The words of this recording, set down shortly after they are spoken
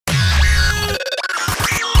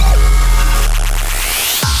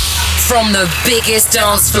from the biggest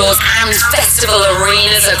dance floors and festival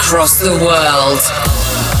arenas across the world.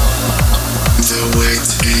 The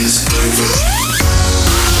wait is over.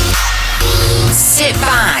 Sit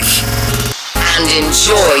back and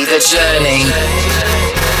enjoy the journey.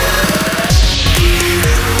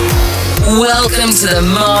 Welcome to the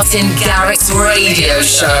Martin Garrix Radio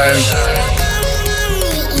Show.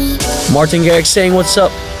 Martin Garrix saying what's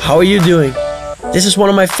up, how are you doing? This is one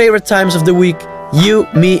of my favorite times of the week. You,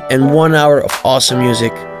 me, and 1 hour of awesome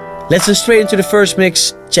music. Let's go straight into the first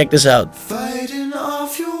mix. Check this out. Fighting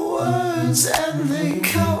off your words and they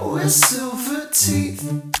cut with silver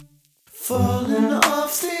teeth. Falling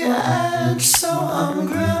off the edge, so I'm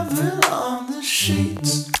grabbing on the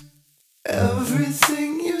sheets.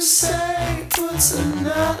 Everything you say puts a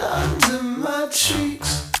knot under my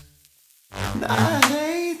cheeks. And I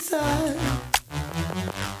hate that.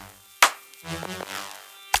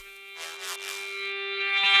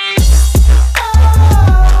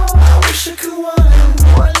 I wish I could want it,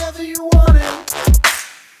 whatever you want it.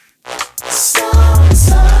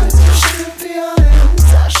 Sometimes I shouldn't be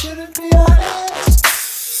honest, I shouldn't be honest.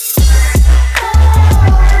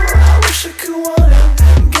 I wish I could want it,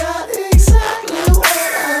 got exactly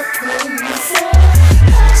what I paid for.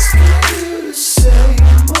 Asking you to say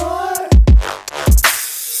more.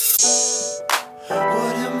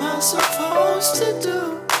 What am I supposed to do?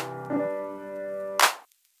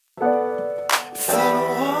 If I don't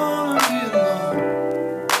wanna be alone,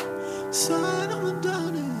 sign on the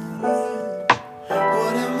dotted line.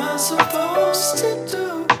 What am I supposed to do?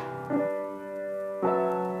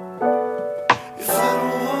 If I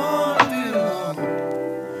don't wanna be alone,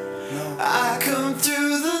 I come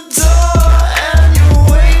through the door and you're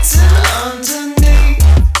waiting underneath,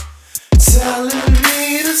 telling me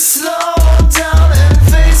to slow down and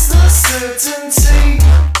face the certainty.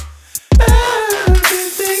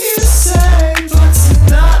 Everything you say puts a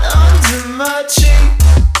knot under my cheek.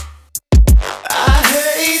 I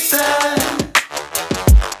hate that.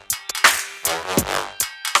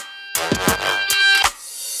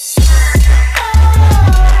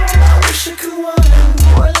 I wish I could want it,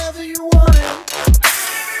 whatever you want it.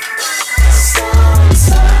 Sometimes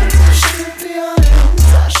I shouldn't be honest,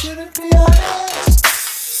 I shouldn't be honest.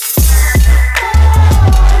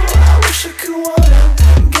 I wish I could want it,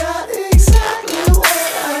 got exactly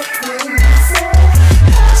what I paid for.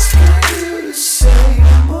 Asking you to say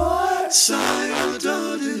more. Sign on the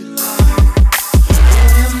dotted line.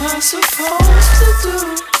 What am I supposed to do?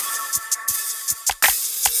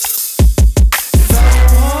 If I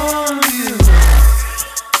don't wanna be alone,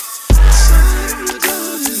 sign on the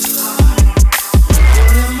dotted line.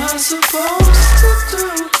 What am I supposed to do?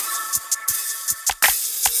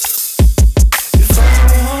 If I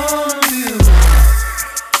don't wanna be alone,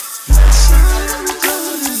 sign on the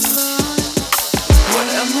dotted line. What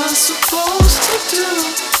am I supposed to do?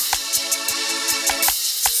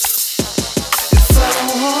 If I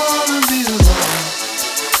don't wanna be alone,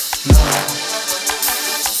 no.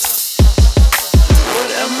 What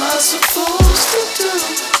am I supposed to do?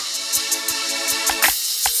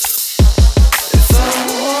 If I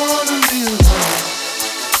don't wanna be alone,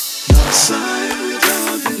 no. Sign on the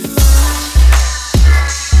dotted line.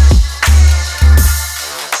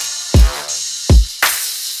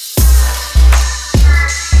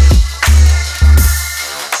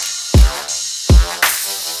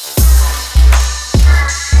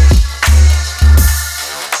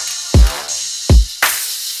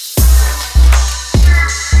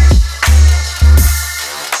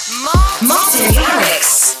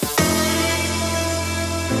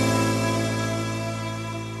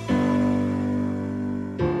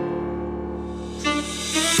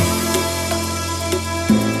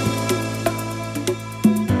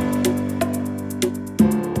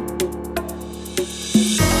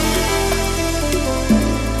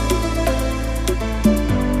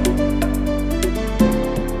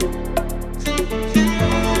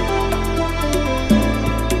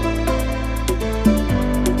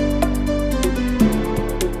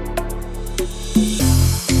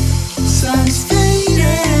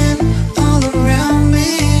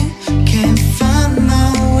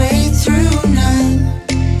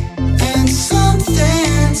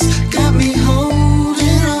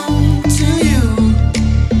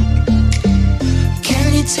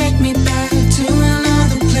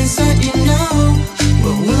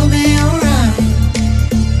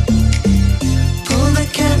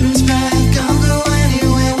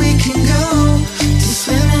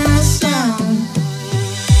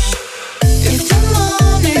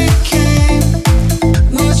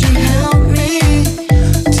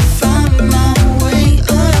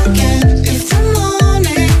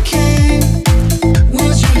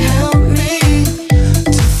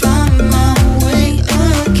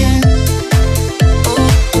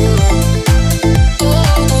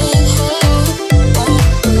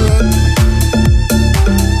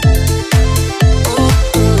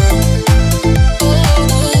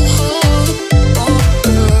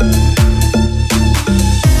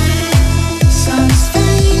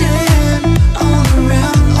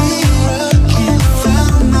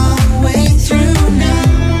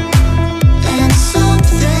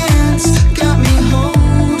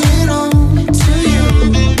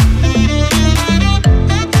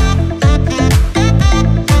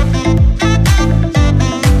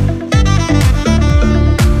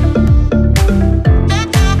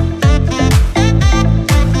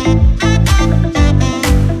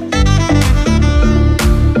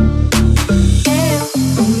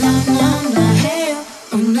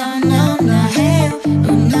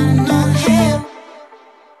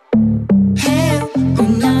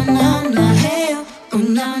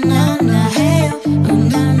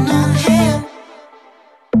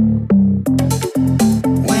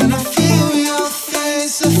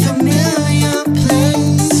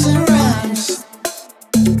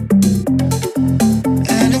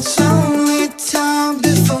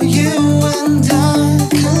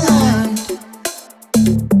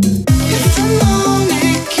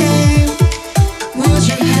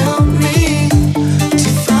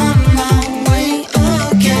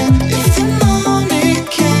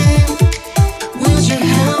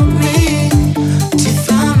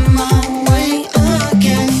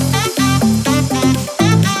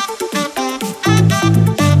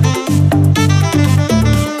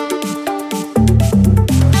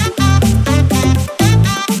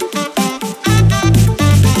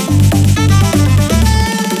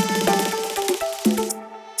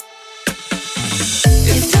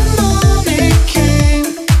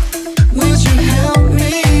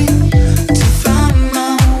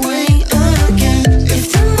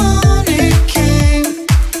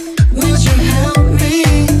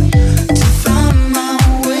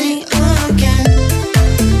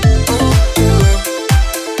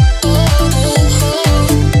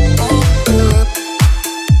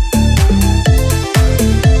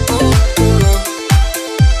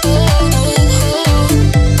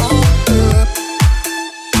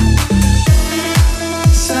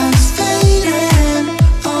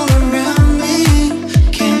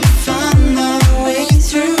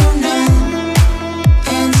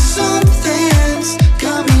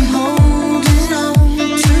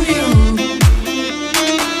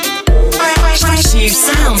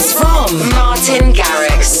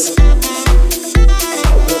 Garrix.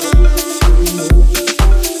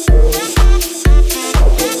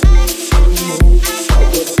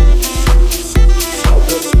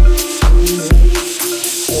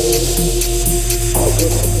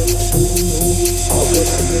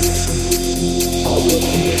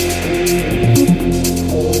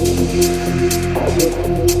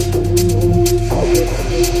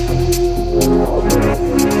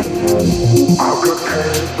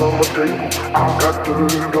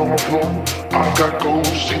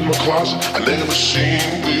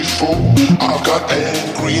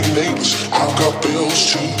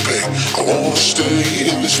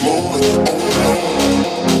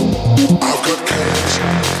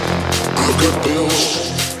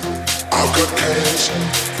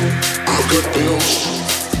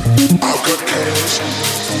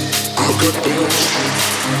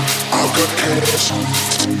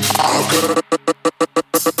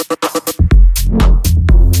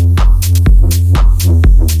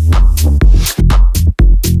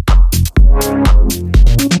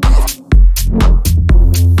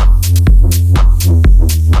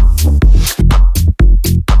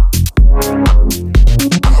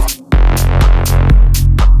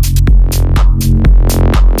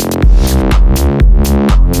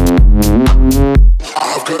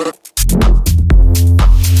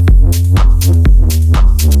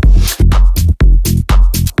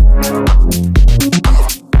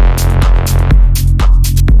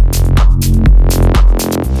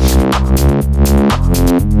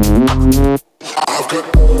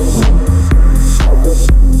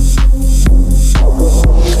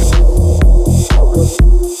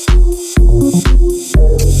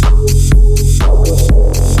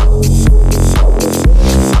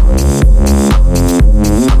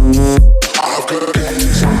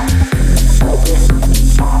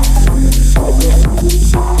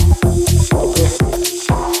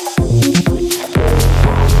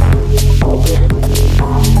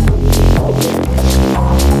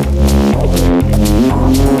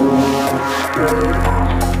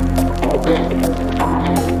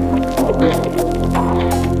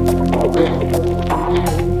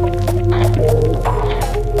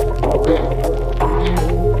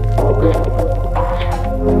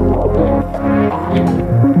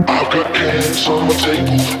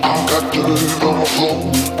 I've got dirt on my floor.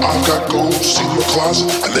 I've got ghosts in my closet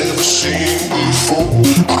I never seen before.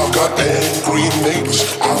 I've got angry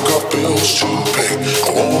neighbors. I've got bills to pay. I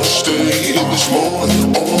wanna stay in this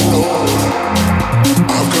moment. Oh no.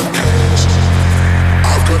 I've got cans.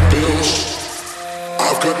 I've got bills.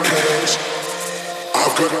 I've got cans.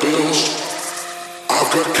 I've got bills.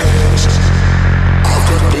 I've got cans. I've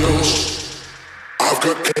got bills. I've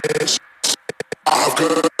got cans. I've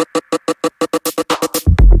got.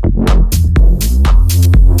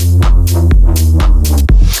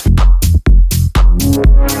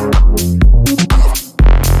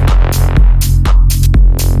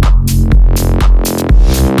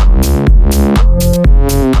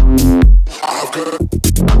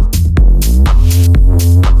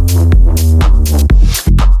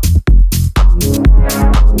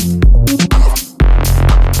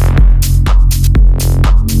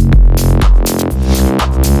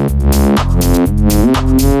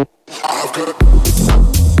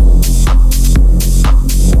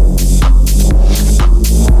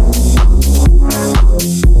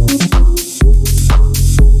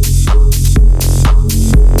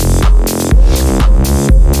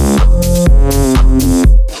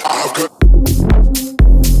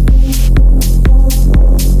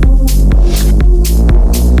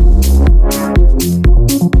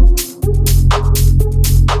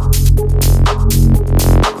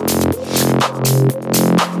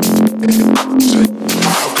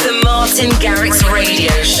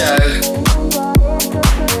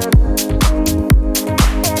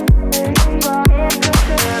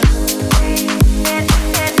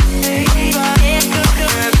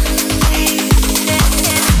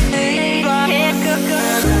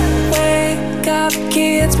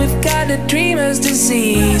 the dreamer's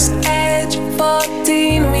disease. Age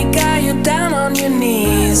 14, we got you down on your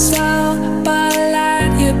knees. So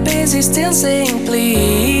polite, you're busy still saying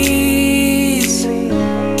please.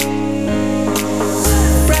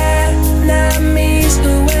 Frenemies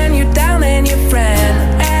who when you're down and your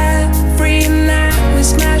friend. Every night we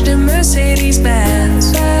smash the Mercedes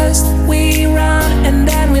Benz. First we run and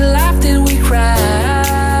then we laugh till we cry.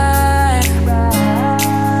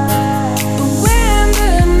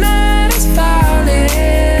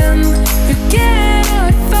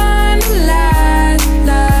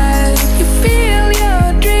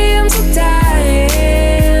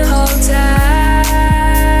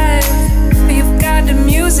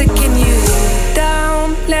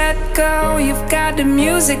 The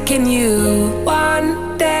music in you.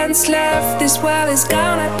 One dance left, this world is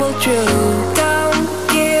gonna pull through. Don't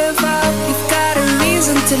give up, you've got a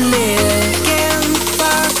reason to live. Can't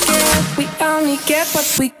forget, we only get what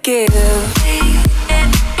we give.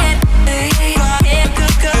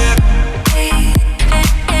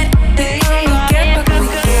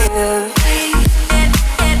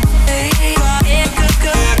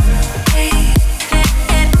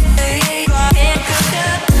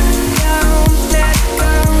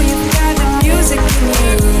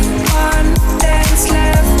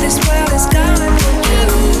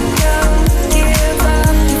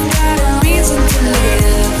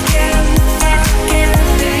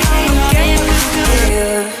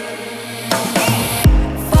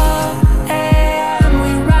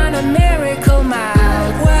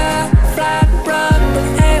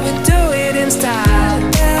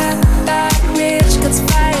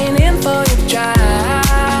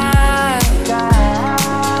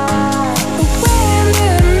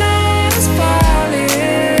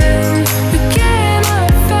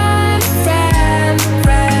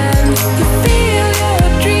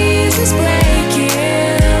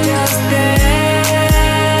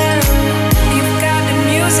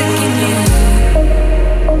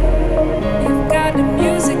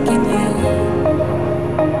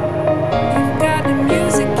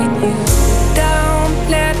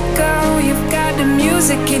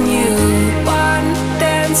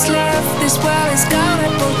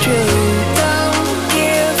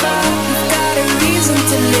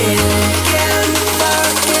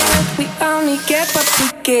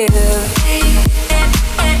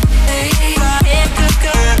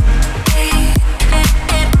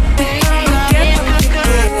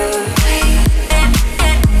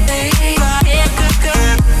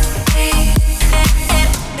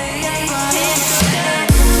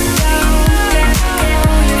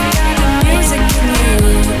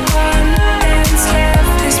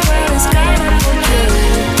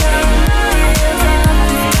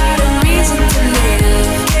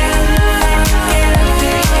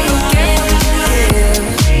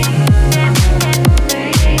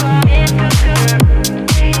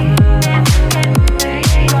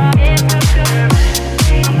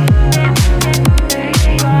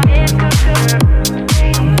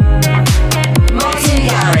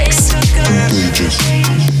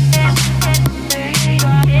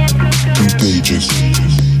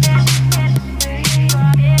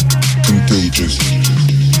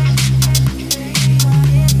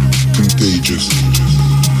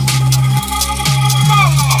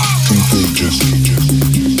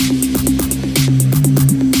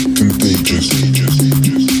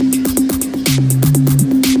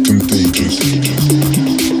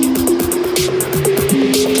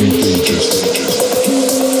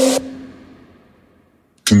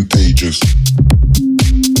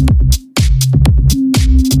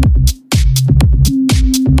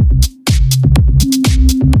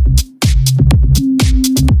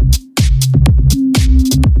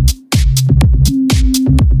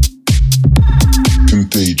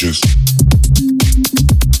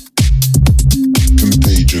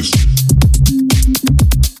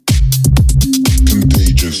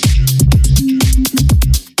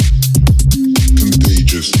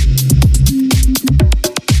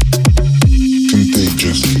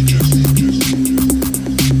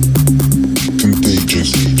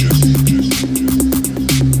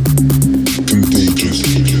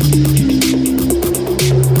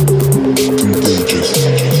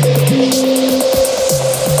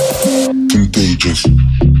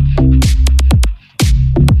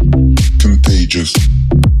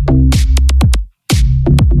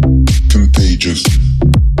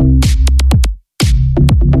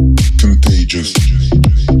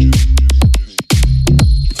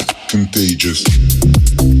 Contagious.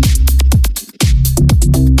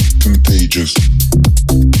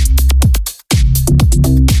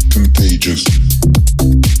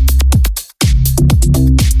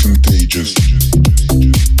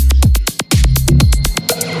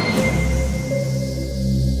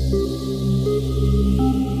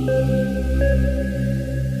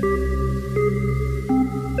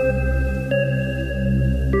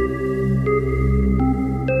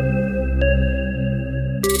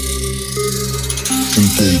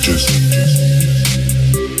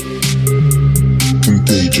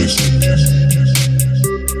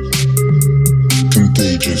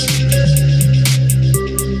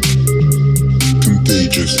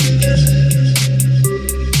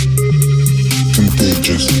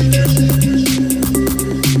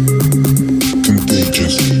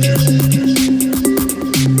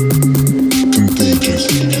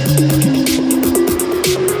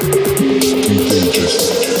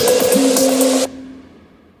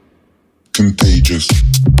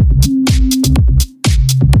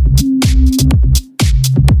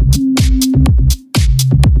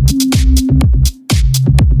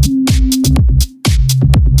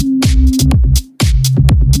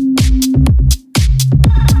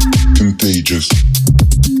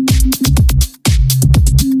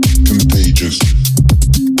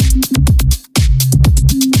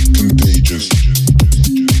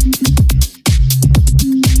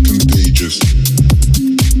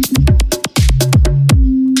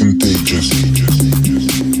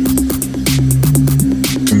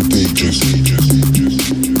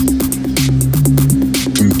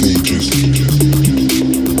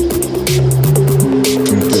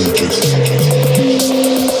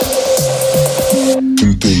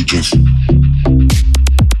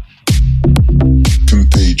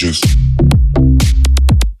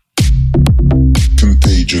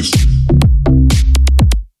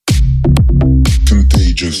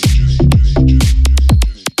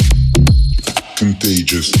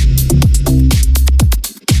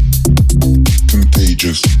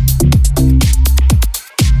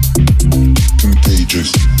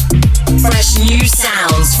 Fresh new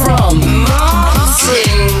sounds from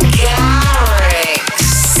Martin Garrix.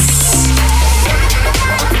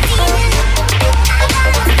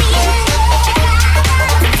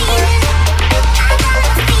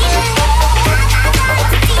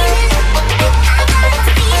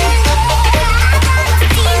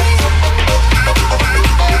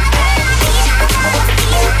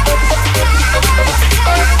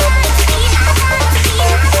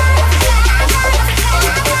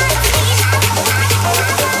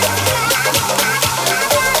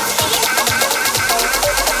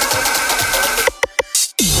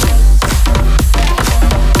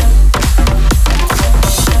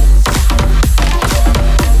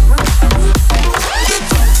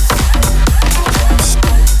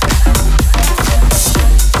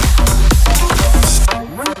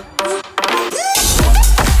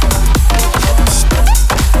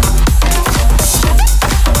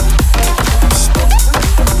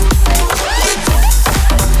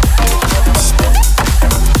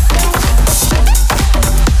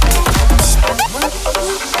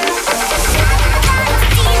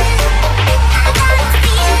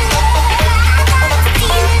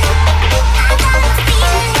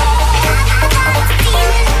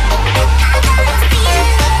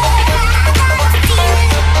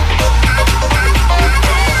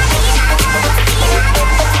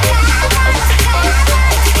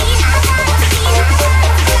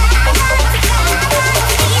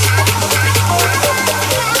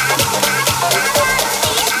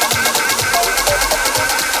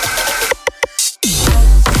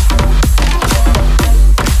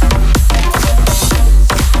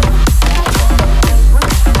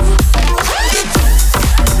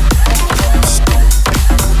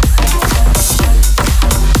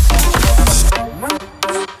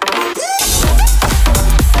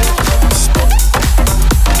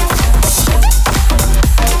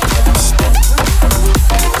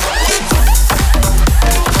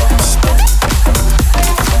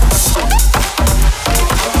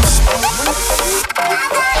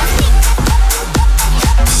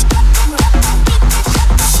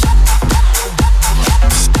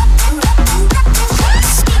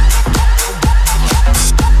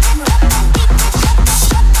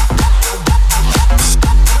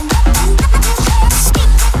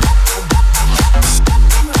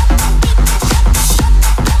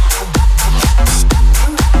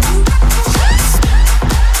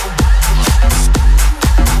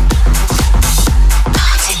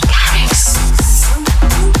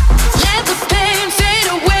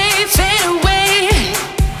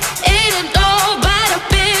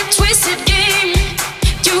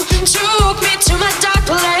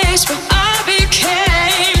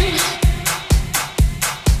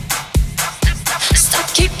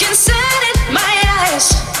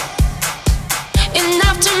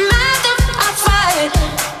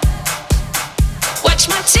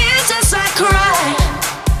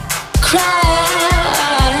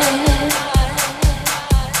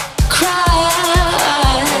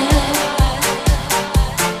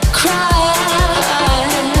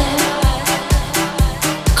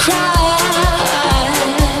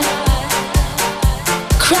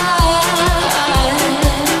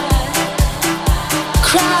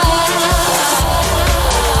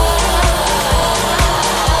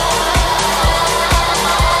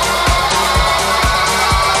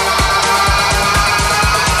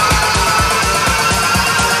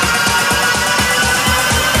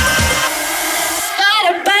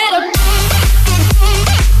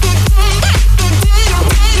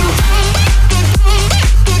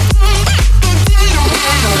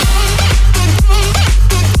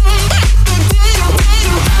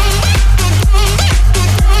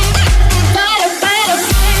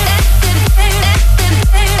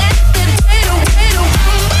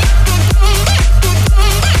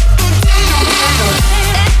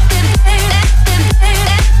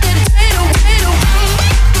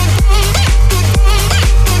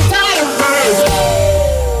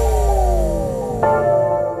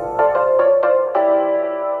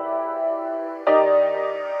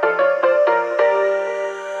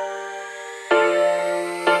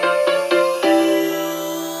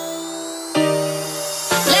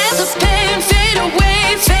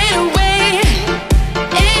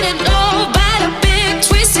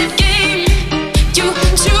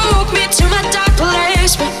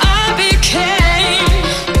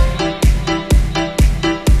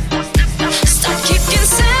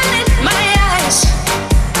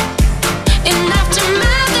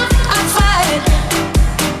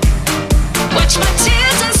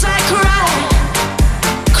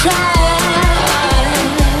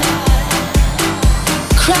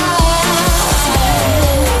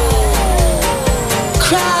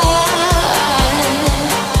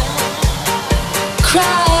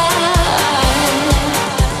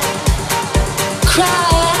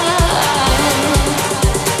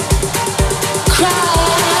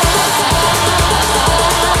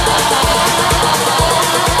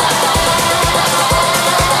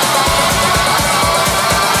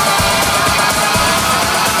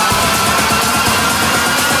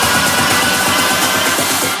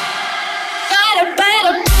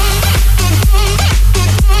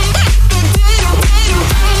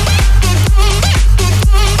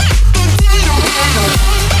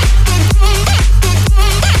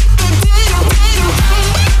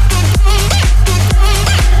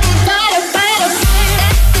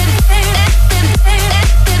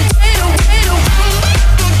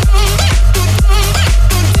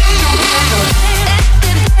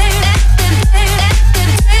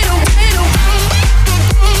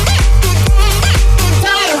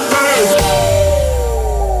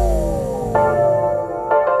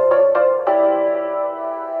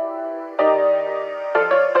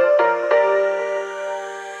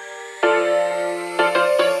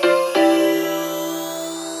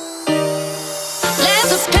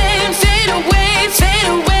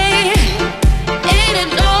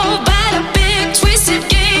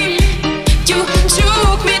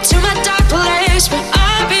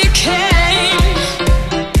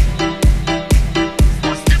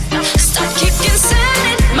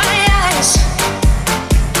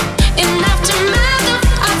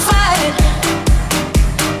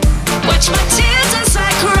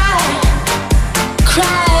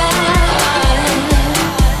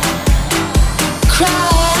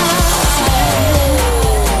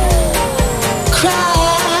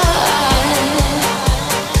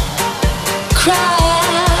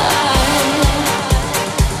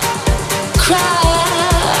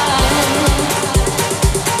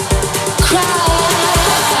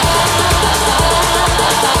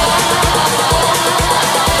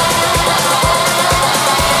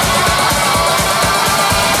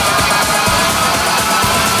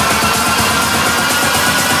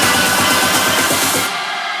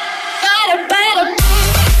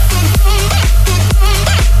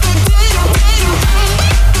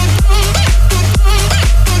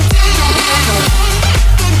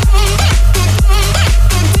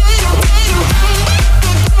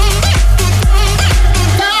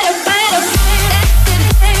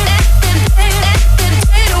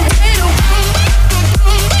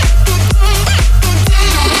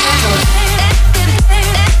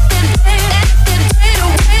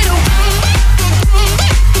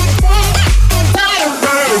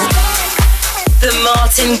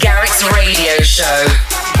 Garrix radio show.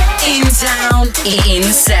 In town, in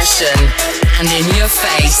session, and in your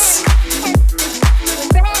face.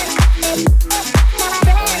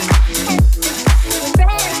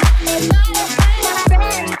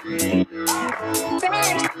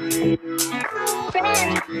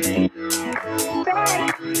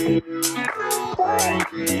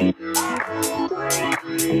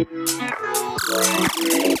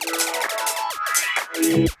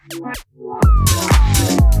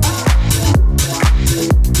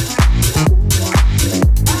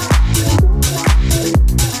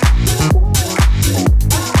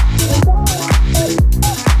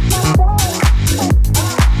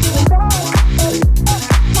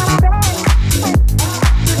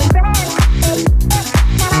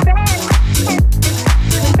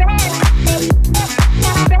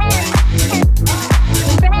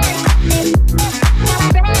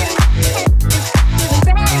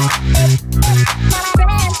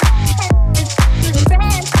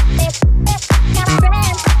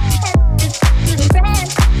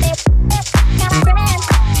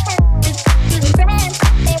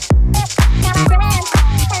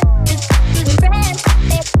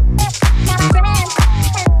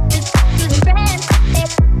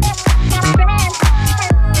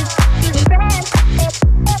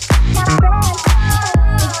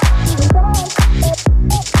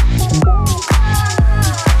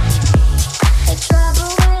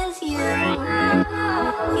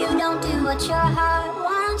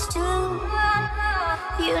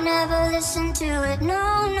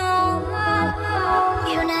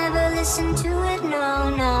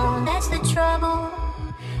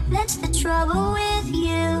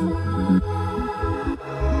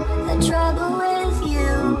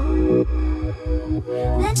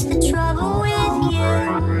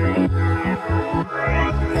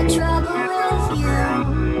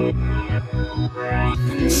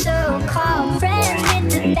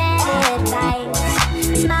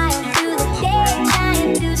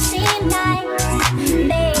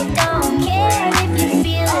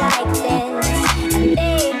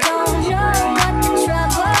 They don't know what the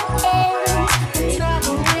trouble is.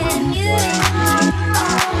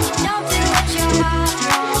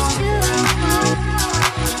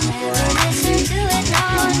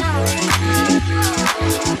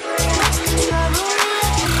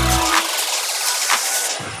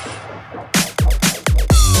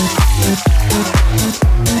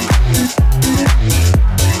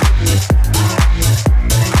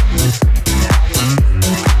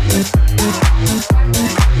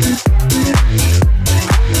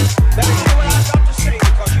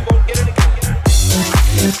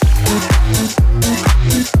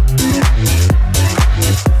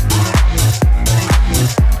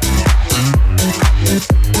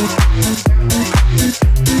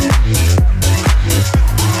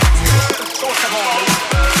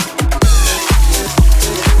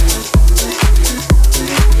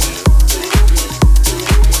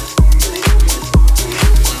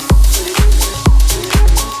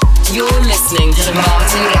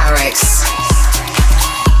 mix.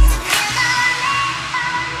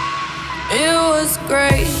 It was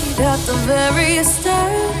great at the very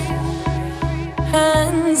start.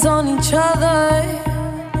 Hands on each other,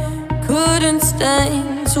 couldn't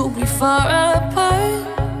stand to be far apart.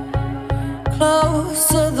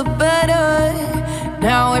 Closer the better.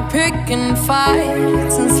 Now we're picking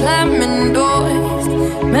fights and slamming doors,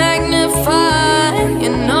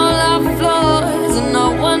 magnifying all our flaws. And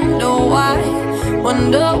I wonder why,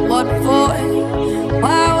 wonder what for,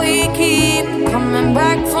 why we keep coming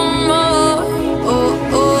back for more. Oh,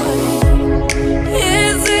 oh.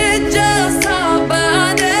 Is it just our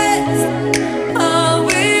bodies? Are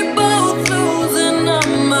we both losing our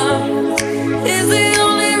minds? Is the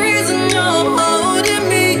only reason you're holding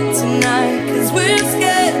me tonight 'cause we're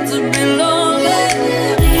scared to be lonely?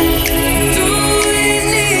 Do we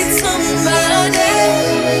need somebody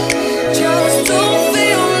just to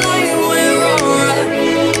feel like we're alright?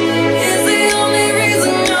 Is the only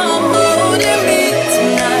reason you're holding me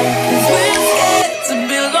tonight 'cause we're scared to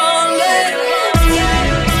be lonely?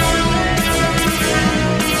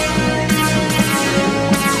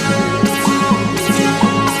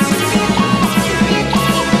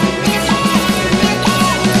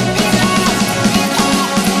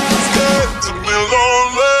 Scared to be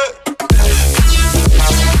lonely.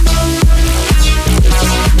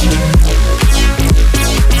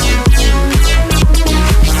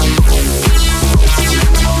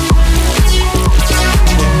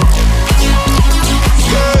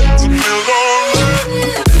 Scared to be lonely.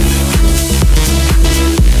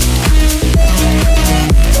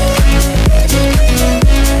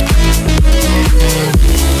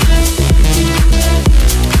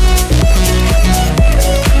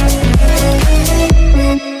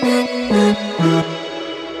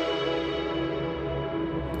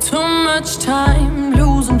 Too much time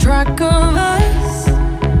losing track of us.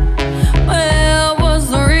 Where was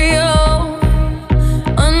the real?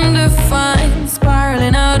 Undefined,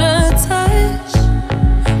 spiraling out of touch.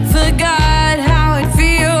 Forgot how it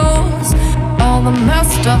feels. All the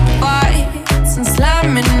messed up fights and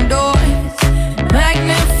slamming doors,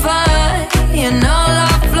 magnifying all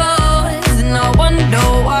our flaws. And I wonder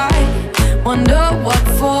why, wonder what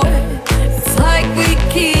for. It's like we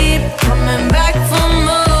keep coming back for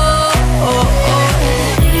more.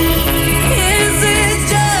 Is it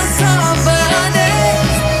just our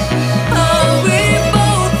bodies? Are we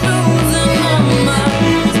both losing our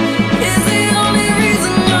minds? Is the only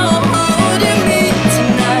reason you're holding me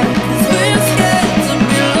tonight 'cause we're scared to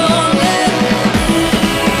be lonely?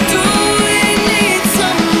 Do we need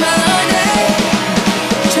somebody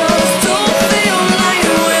just to feel like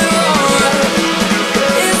we're alright?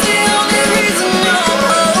 Is the only reason you're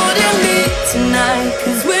holding me tonight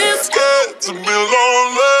 'cause we're Scared to be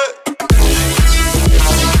lonely.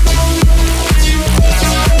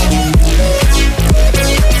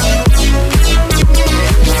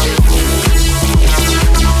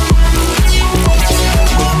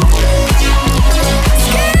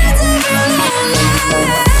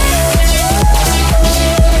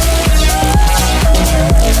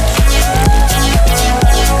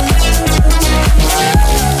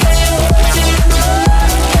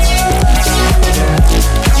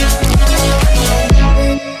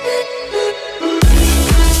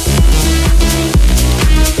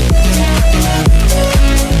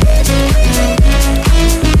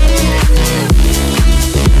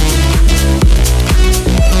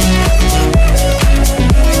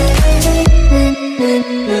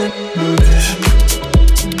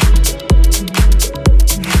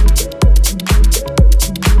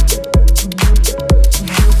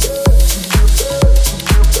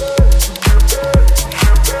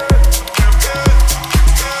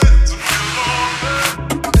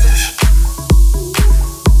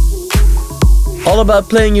 All about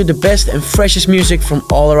playing you the best and freshest music from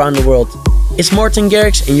all around the world. It's Martin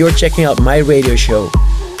Garrix and you're checking out my radio show.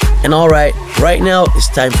 And alright, right now it's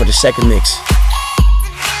time for the second mix.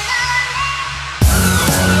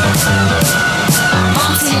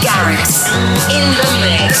 Martin Garrix in the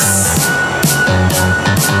mix.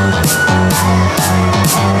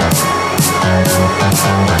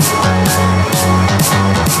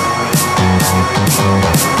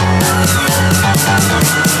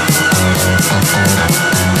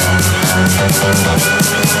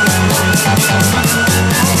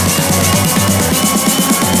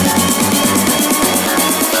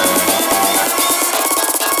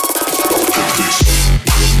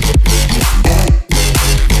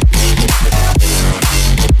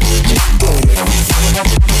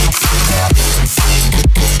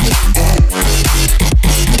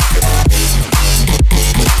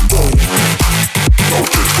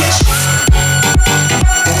 This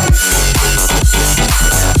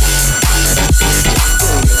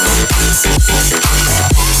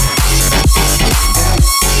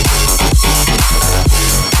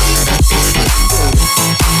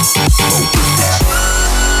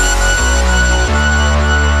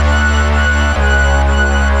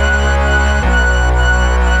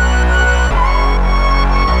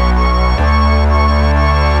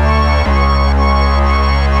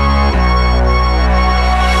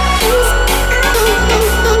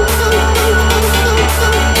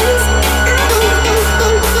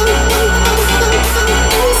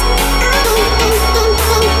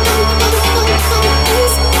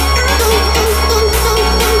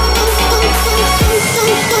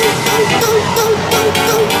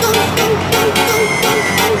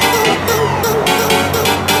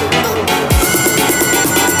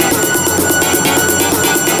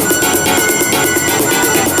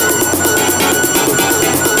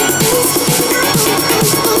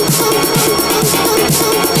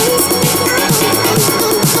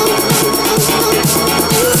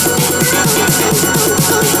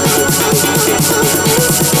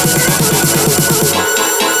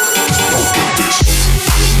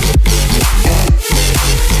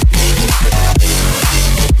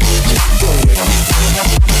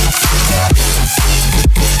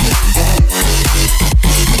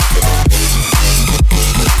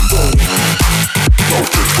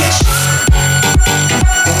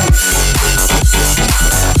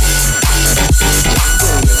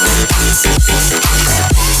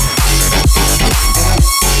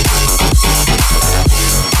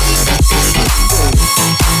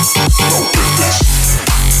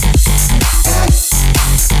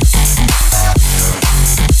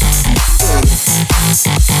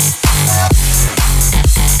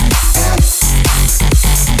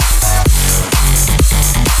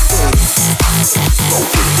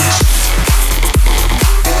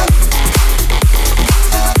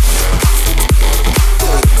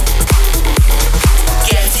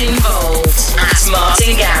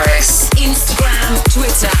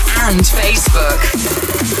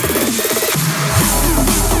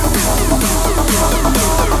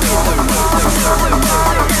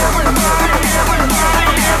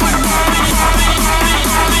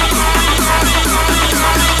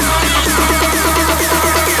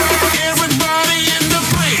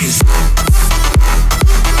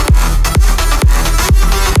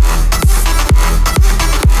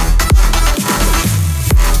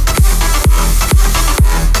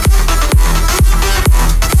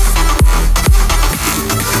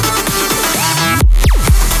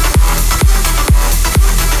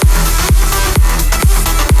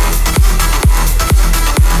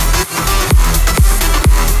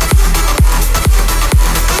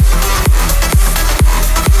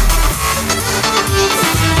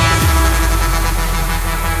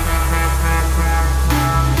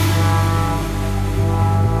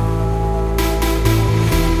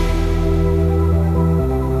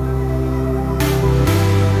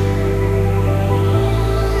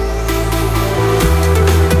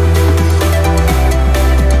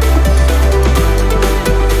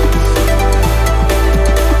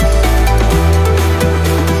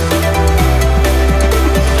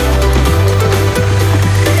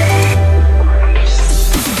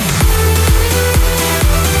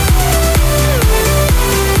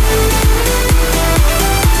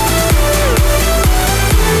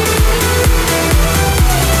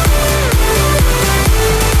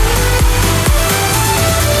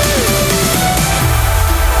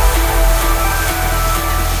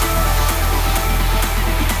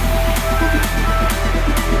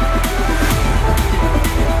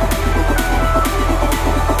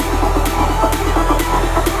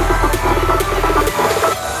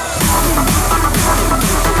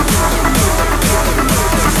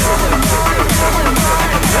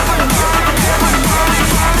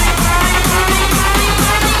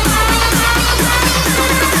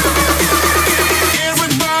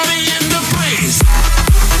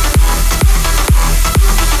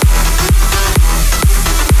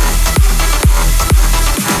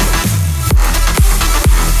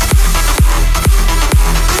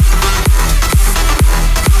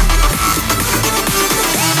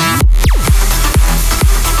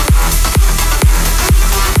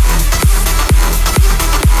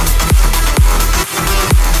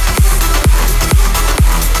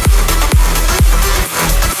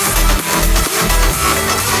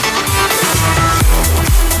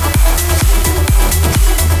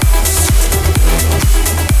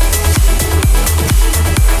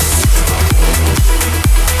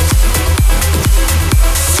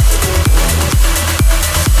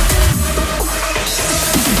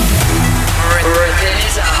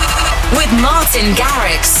with Martin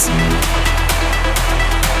Garrix.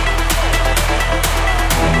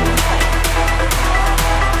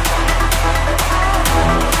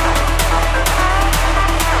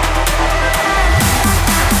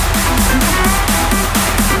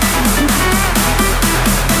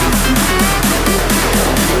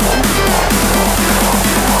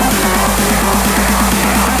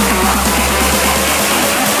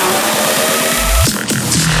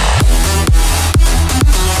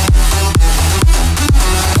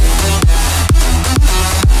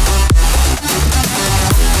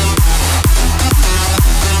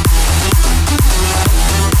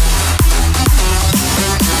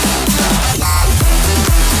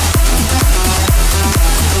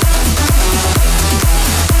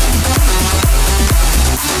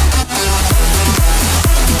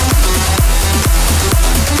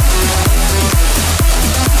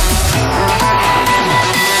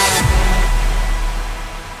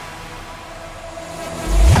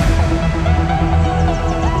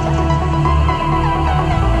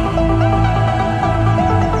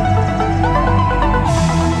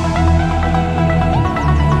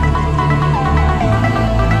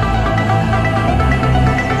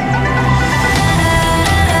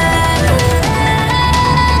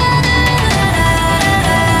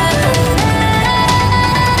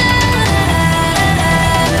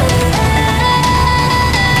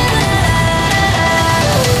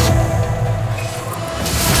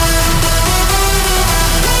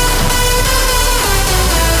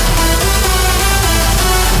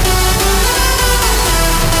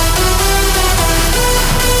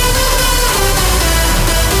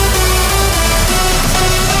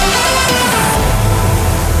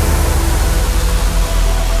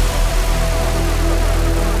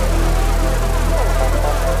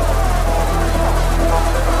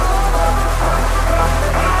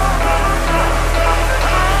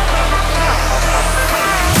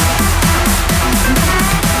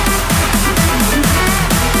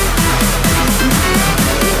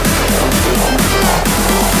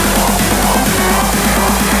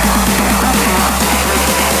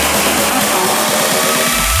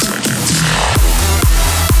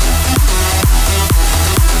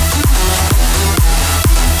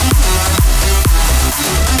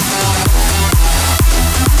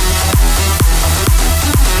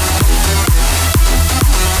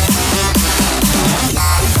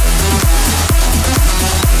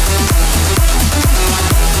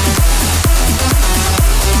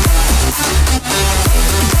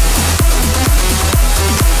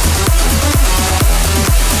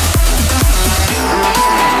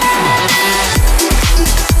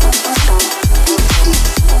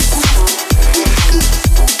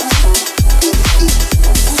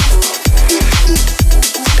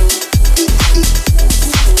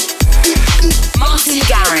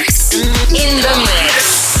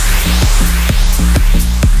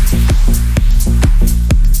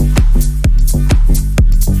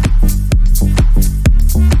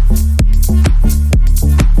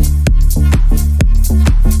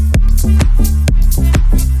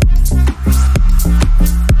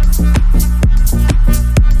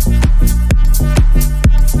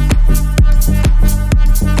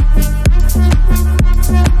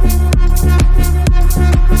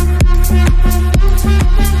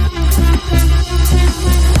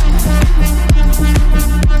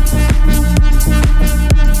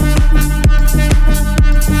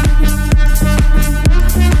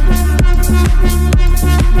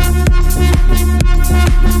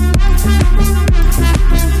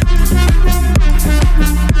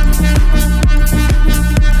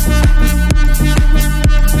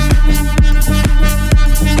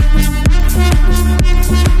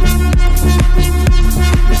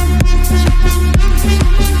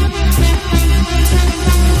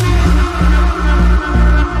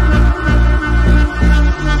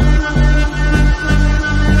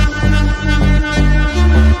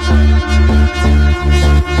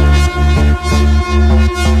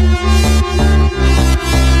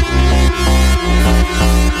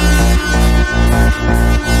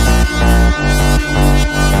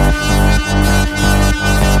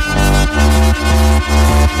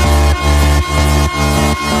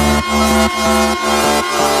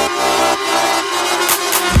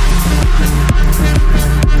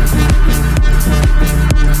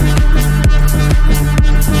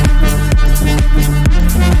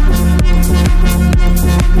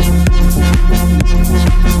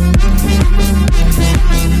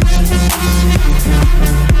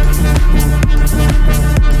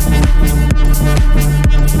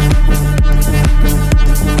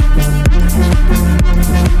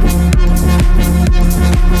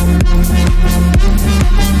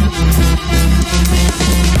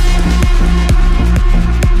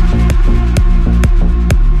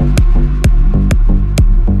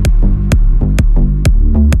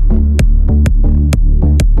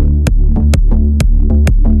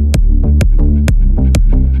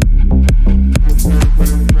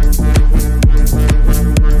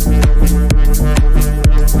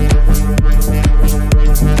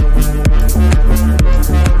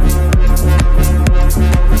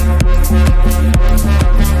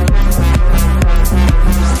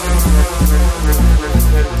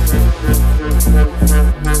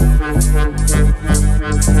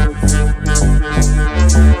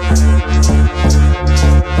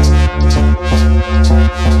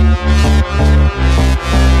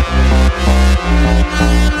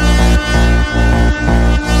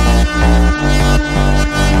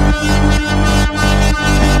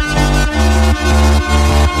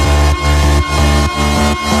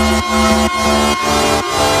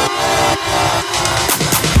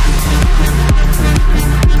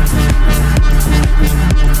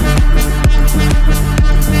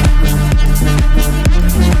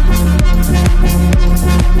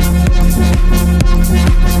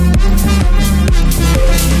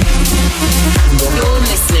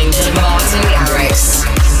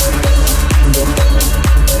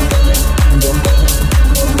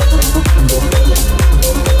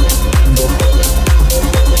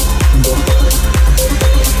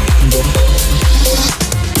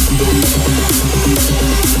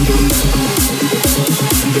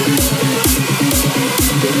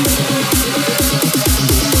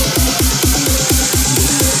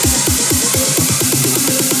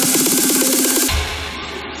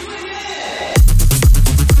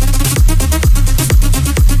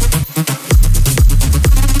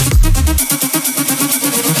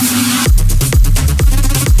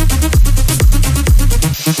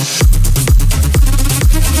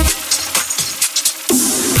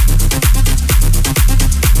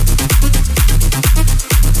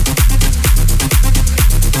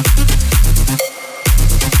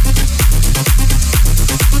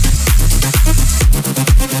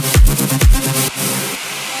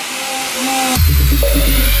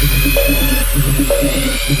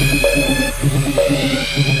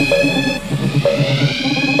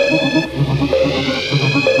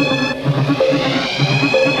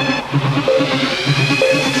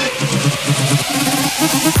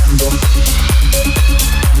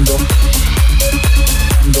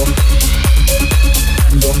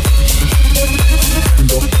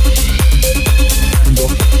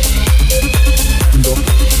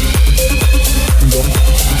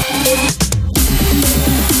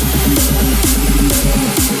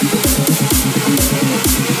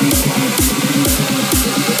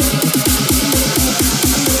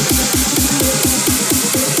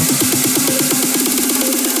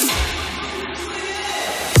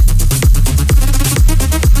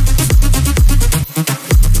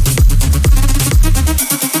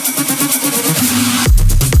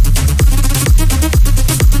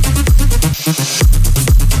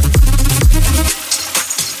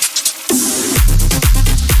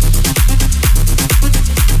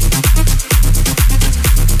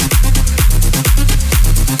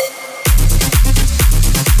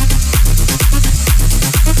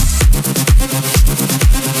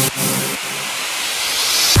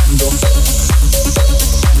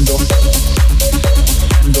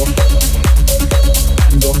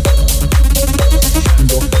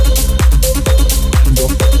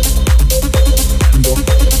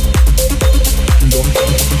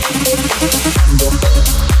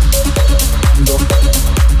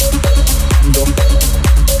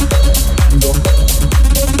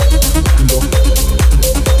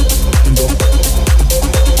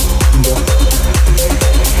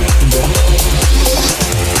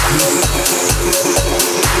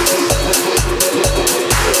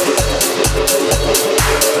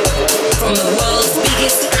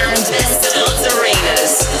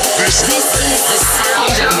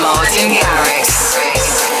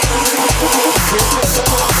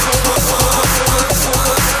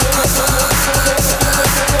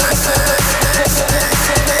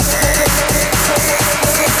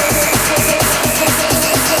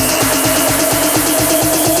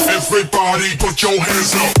 Everybody put your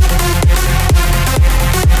hands up.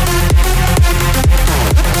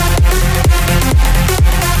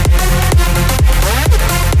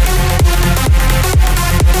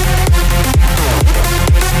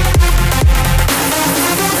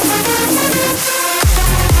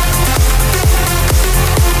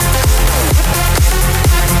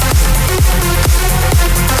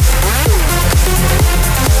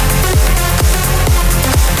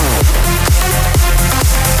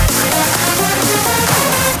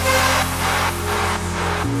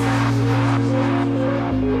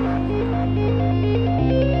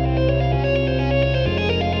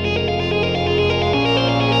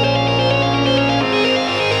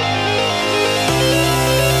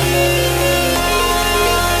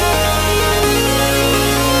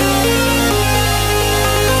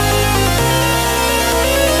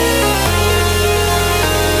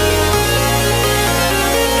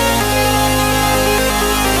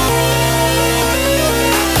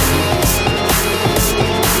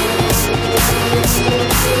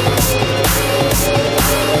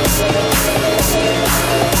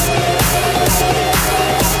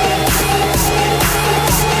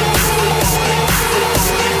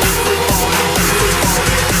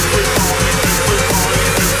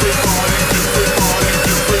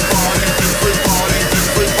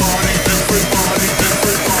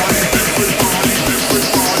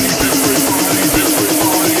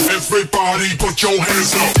 Everybody put your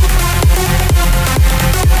hands up.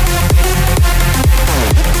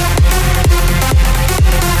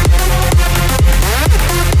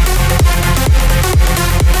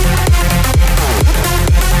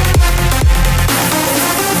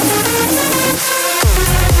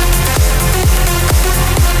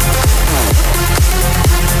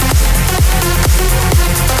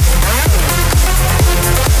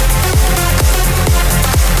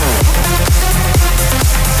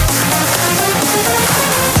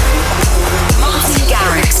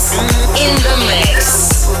 Garrix in the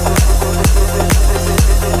mix.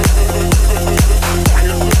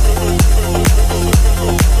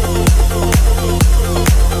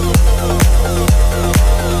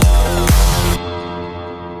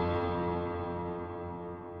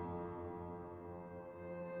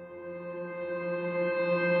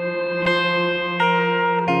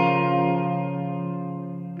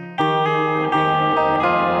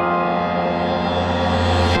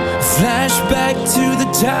 Flashback to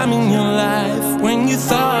the time in your life when you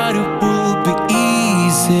thought it would be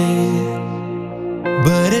easy.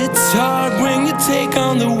 But it's hard when you take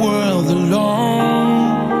on the world alone.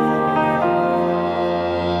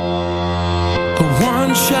 A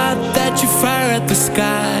one shot that you fire at the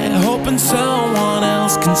sky, hoping someone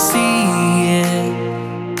else can see it.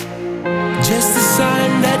 Just a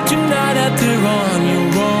sign that you're not out there on your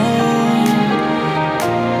own.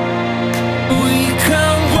 We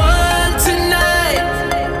come one tonight.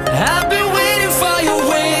 I've been waiting for your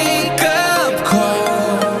wake up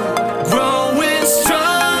call. Growing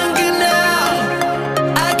stronger now.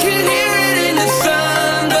 I can hear it in the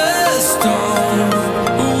thunderstorm.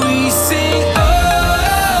 We sing, oh,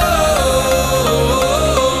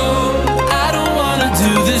 I don't wanna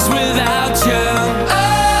do this without you.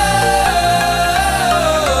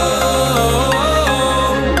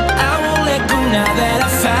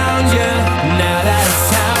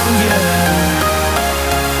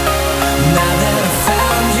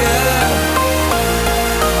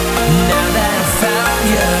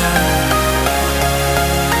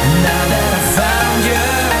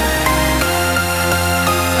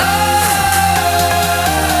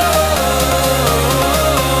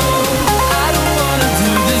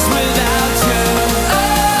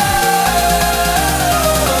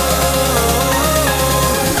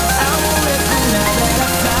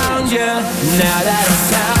 Now that I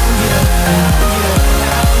found you.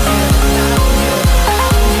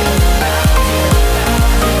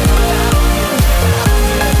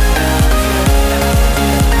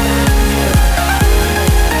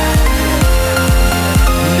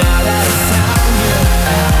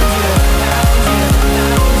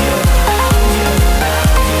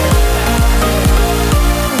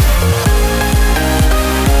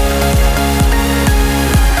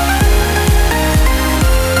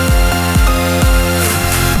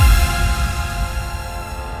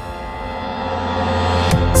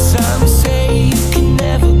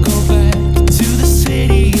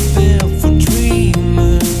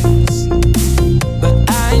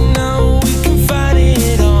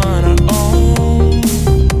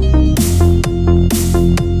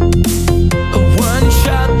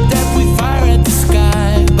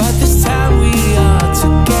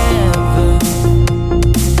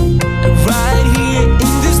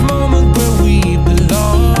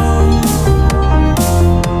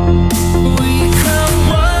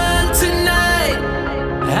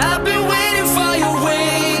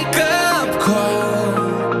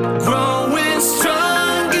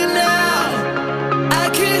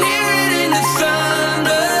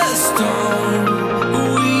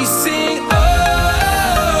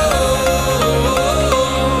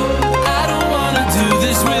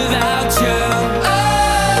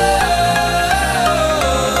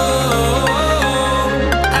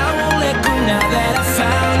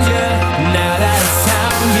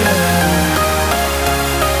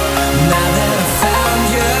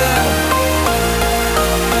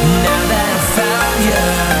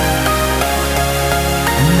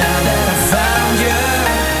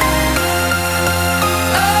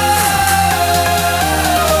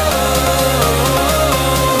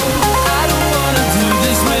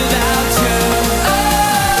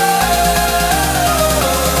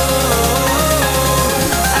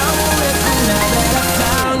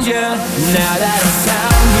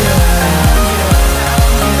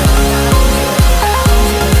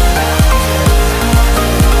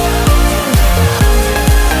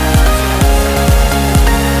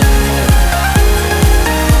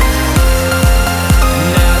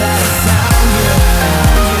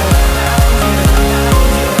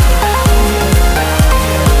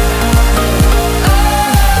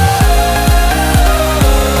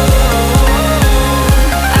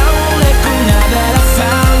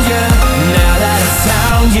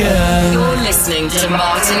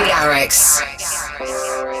 Garrix.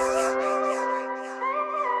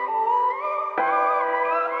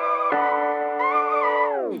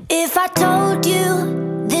 If I told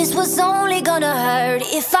you this was only gonna hurt,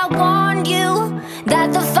 if I warned you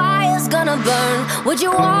that the fire's gonna burn, would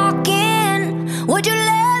you walk in? Would you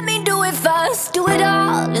let me do it first? Do it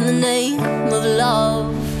all in the name of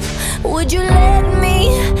love. Would you let me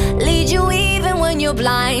lead you even when you're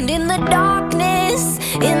blind? In the darkness,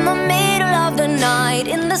 in the middle of the night,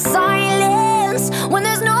 in the silence, when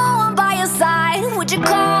there's no one by your side, would you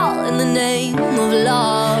call in the name of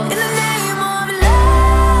love? In the name of love,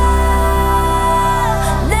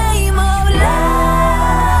 name of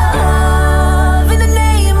love, in the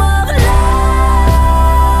name of love,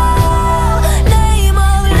 name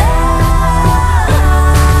of love,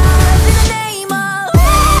 in the name of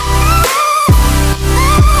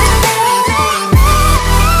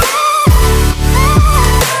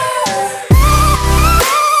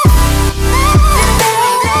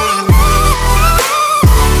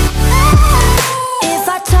If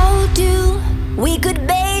I told you we could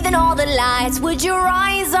bathe in all the lights, would you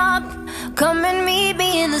rise up? Come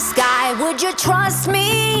in the sky? Would you trust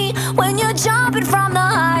me when you're jumping from the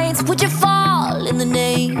heights? Would you fall in the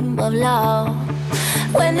name of love?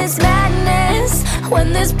 When there's madness,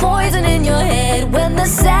 when there's poison in your head, when the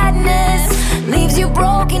sadness leaves you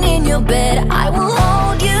broken in your bed, I will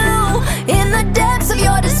hold you in the depths of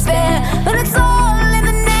your despair. But it's all in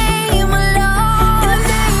the name of love. In the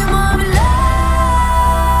name of love.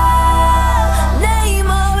 Name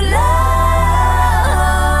of love.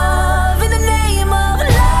 In the name of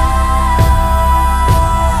love.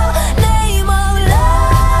 Name of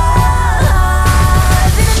love.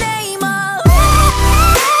 In the name of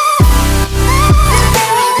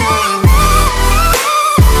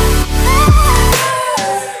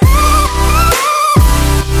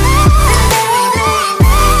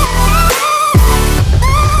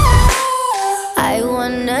I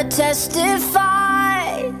wanna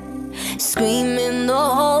testify, screaming the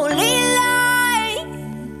holy light.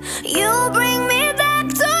 You bring me back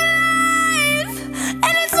to life,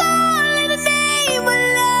 and it's all in the name of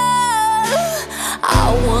love. I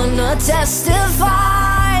wanna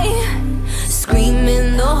testify,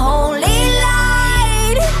 screaming the holy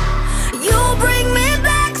light. You bring me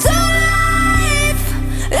back to life,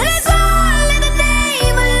 and it's all in the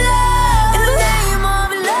name of love. In the name of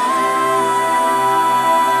love.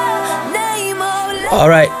 Name of love.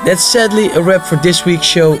 Alright, that's sadly a wrap for this week's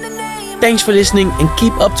show. Thanks for listening and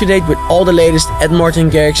keep up to date with all the latest at Martin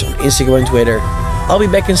Garrix on Instagram and Twitter. I'll be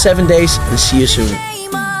back in 7 days and see you soon.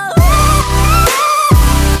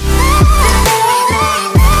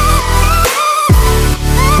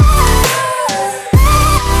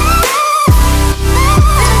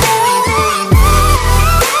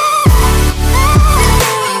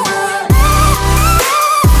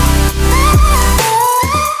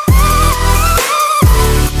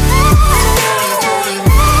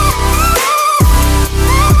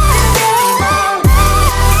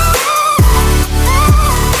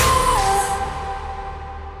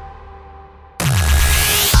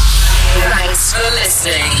 Thanks for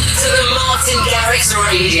listening to the Martin Garrix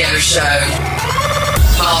Radio Show.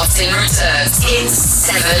 Martin returns in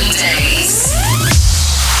 7 days.